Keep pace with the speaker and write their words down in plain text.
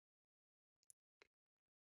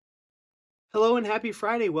Hello and happy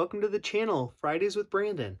Friday. Welcome to the channel, Fridays with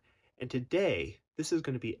Brandon. And today, this is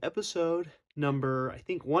going to be episode number, I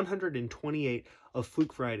think, 128 of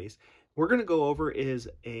Fluke Fridays. We're going to go over is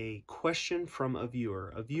a question from a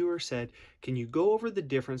viewer. A viewer said, can you go over the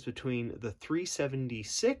difference between the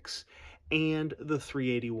 376 and the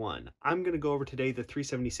 381? I'm going to go over today the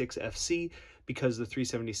 376 FC because the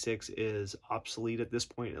 376 is obsolete at this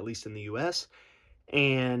point, at least in the US.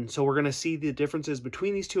 And so we're going to see the differences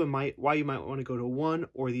between these two and why you might want to go to one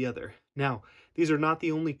or the other. Now, these are not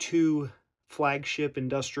the only two flagship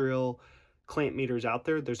industrial clamp meters out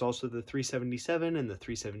there. There's also the 377 and the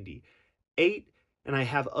 378. And I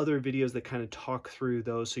have other videos that kind of talk through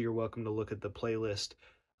those, so you're welcome to look at the playlist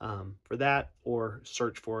for that or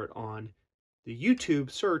search for it on the YouTube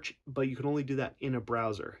search, but you can only do that in a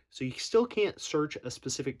browser. So you still can't search a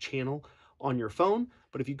specific channel on your phone,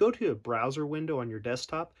 but if you go to a browser window on your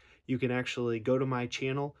desktop, you can actually go to my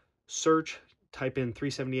channel, search, type in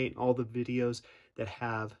 378, and all the videos that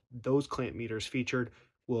have those clamp meters featured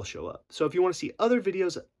will show up. So if you want to see other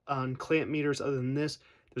videos on clamp meters other than this,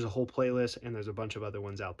 there's a whole playlist and there's a bunch of other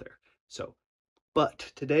ones out there. But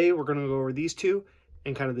today we're going to go over these two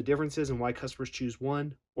and kind of the differences and why customers choose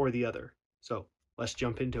one or the other. So let's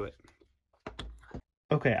jump into it.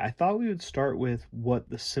 Okay, I thought we would start with what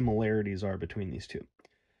the similarities are between these two.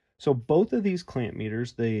 So both of these clamp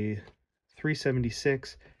meters, the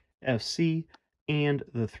 376 FC and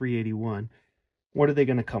the 381, what are they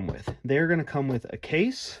going to come with? They're going to come with a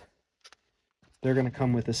case, they're going to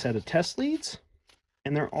come with a set of test leads,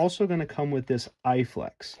 and they're also going to come with this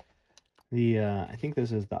iFlex. I think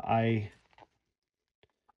this is the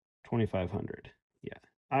i2500. Yeah,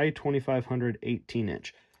 i2500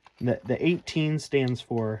 18-inch. The 18 stands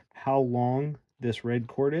for how long this red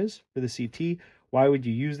cord is for the CT. Why would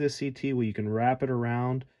you use this CT? Well, you can wrap it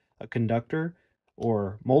around a conductor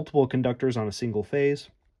or multiple conductors on a single phase,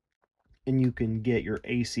 and you can get your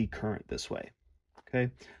AC current this way,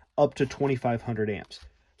 okay? Up to 2,500 amps.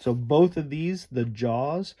 So both of these, the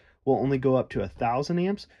jaws, will only go up to 1,000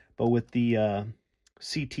 amps, but with the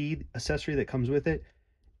CT accessory that comes with it,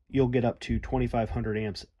 you'll get up to 2,500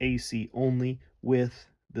 amps AC only with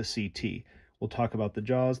the CT. We'll talk about the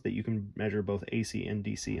jaws that you can measure both AC and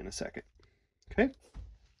DC in a second. Okay.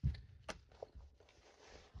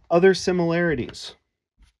 Other similarities.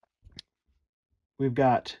 We've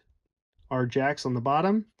got our jacks on the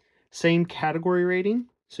bottom, same category rating.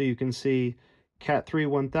 So you can see Cat 3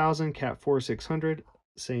 1000, Cat 4 600,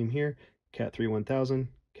 same here, Cat 3 1000,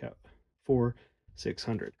 Cat 4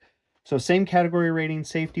 600. So same category rating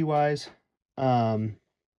safety-wise.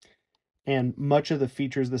 And much of the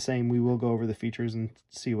features the same. We will go over the features and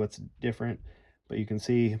see what's different. But you can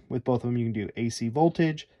see with both of them, you can do AC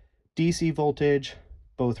voltage, DC voltage,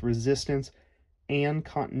 both resistance and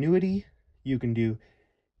continuity. You can do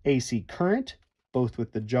AC current, both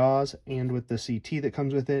with the jaws and with the CT that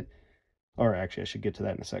comes with it. Or actually, I should get to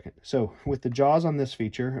that in a second. So with the jaws on this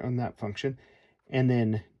feature, on that function, and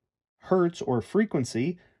then hertz or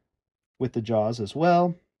frequency with the jaws as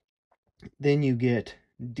well, then you get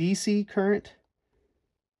DC current,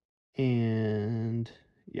 and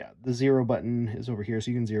yeah, the zero button is over here,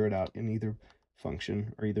 so you can zero it out in either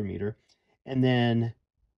function or either meter, and then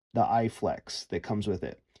the iFlex that comes with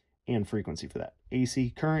it and frequency for that.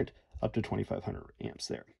 AC current up to 2,500 amps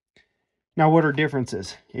there. Now, what are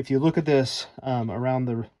differences? If you look at this around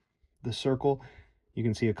the circle, you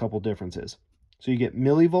can see a couple differences. So you get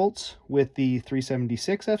millivolts with the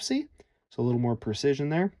 376 FC, so a little more precision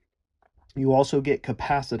there. You also get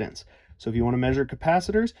capacitance. So if you want to measure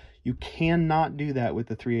capacitors, you cannot do that with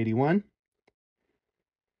the 381.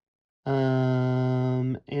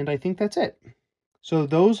 And I think that's it. So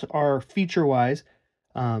those are feature-wise,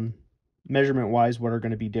 measurement-wise, what are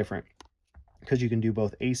going to be different, because you can do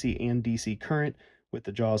both AC and DC current with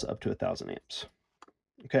the jaws up to 1,000 amps.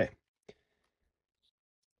 Okay.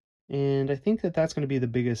 And I think that that's going to be the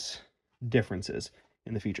biggest differences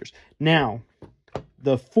in the features. Now,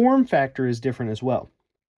 the form factor is different as well.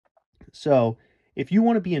 So if you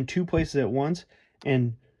want to be in two places at once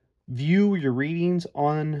and view your readings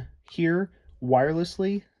on here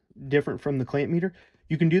wirelessly, different from the clamp meter,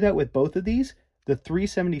 you can do that with both of these. The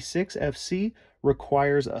 376 FC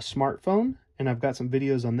requires a smartphone, and I've got some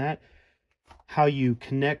videos on that, how you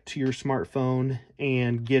connect to your smartphone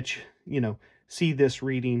and get, see this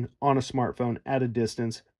reading on a smartphone at a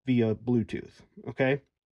distance via Bluetooth, okay?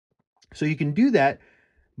 So you can do that,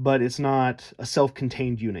 but it's not a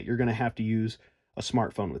self-contained unit. You're going to have to use a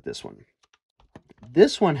smartphone with this one.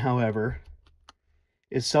 This one, however,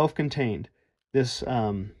 is self-contained. This,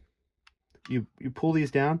 you pull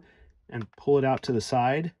these down and pull it out to the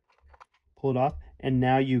side, pull it off, and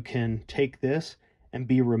now you can take this and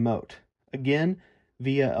be remote. Again,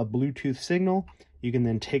 via a Bluetooth signal, you can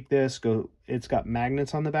then take this, it's got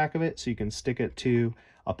magnets on the back of it, so you can stick it to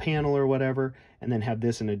a panel or whatever, and then have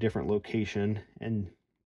this in a different location and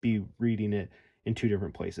be reading it in 2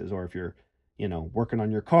 different places. Or if you're, working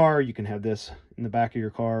on your car, you can have this in the back of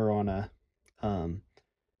your car on a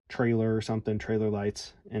trailer or something, trailer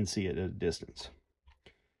lights, and see it at a distance.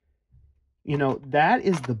 That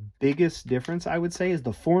is the biggest difference, I would say, is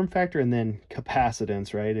the form factor and then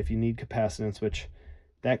capacitance, right? If you need capacitance, which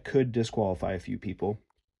that could disqualify a few people.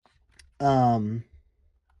 Yeah,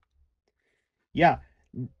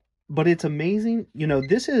 but it's amazing.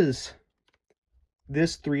 This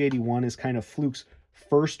 381 is kind of Fluke's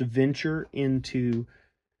first venture into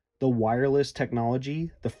the wireless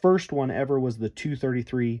technology. The first one ever was the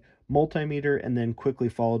 233 multimeter, and then quickly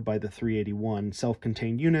followed by the 381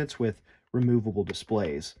 self-contained units with removable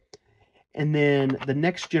displays. And then the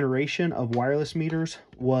next generation of wireless meters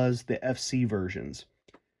was the FC versions.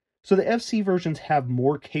 So the FC versions have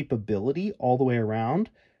more capability all the way around.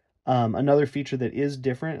 Another feature that is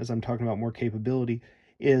different, as I'm talking about more capability,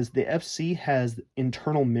 is the FC has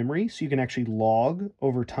internal memory, so you can actually log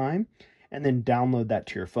over time and then download that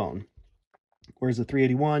to your phone. Whereas the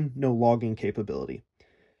 381, no logging capability.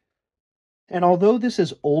 And although this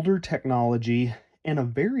is older technology and a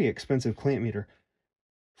very expensive clamp meter,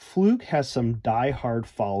 Fluke has some die-hard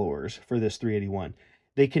followers for this 381.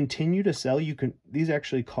 They continue to sell. These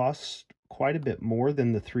actually cost quite a bit more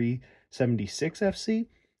than the 376 FC,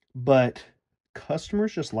 but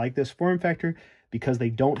customers just like this form factor because they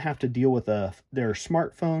don't have to deal with their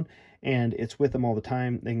smartphone, and it's with them all the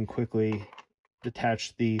time. They can quickly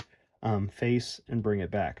detach the face and bring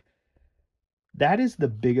it back. That is the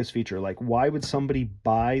biggest feature. Like, why would somebody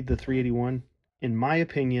buy the 381? In my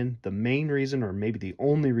opinion, the main reason, or maybe the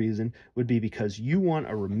only reason, would be because you want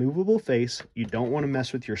a removable face. You don't want to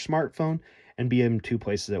mess with your smartphone and be in 2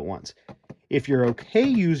 places at once. If you're okay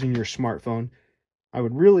using your smartphone, I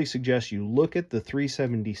would really suggest you look at the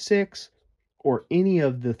 376 or any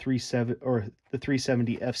of the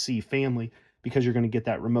 370 FC family, because you're going to get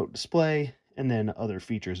that remote display and then other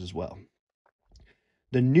features as well.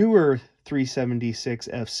 The newer 376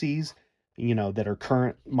 FCs, that are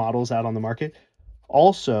current models out on the market,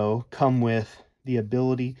 also come with the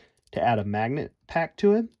ability to add a magnet pack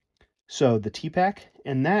to it. So the T-pack,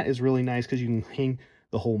 and that is really nice because you can hang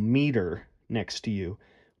the whole meter next to you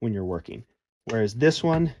when you're working. Whereas this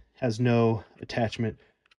one has no attachment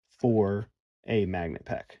for a magnet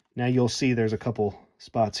pack. Now you'll see there's a couple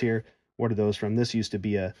spots here. What are those from? This used to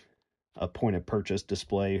be a point of purchase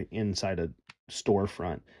display inside a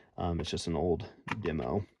storefront. It's just an old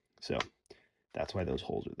demo. So that's why those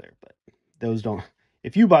holes are there. But those don't,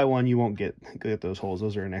 if you buy one, you won't get those holes.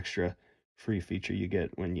 Those are an extra free feature you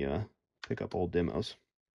get when you pick up old demos.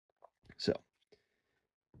 So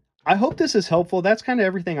I hope this is helpful. That's kind of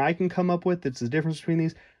everything I can come up with that's the difference between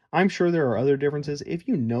these. I'm sure there are other differences. If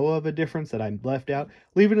you know of a difference that I left out,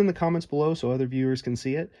 leave it in the comments below so other viewers can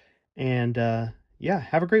see it. And yeah,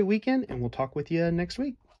 have a great weekend, and we'll talk with you next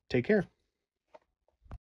week. Take care.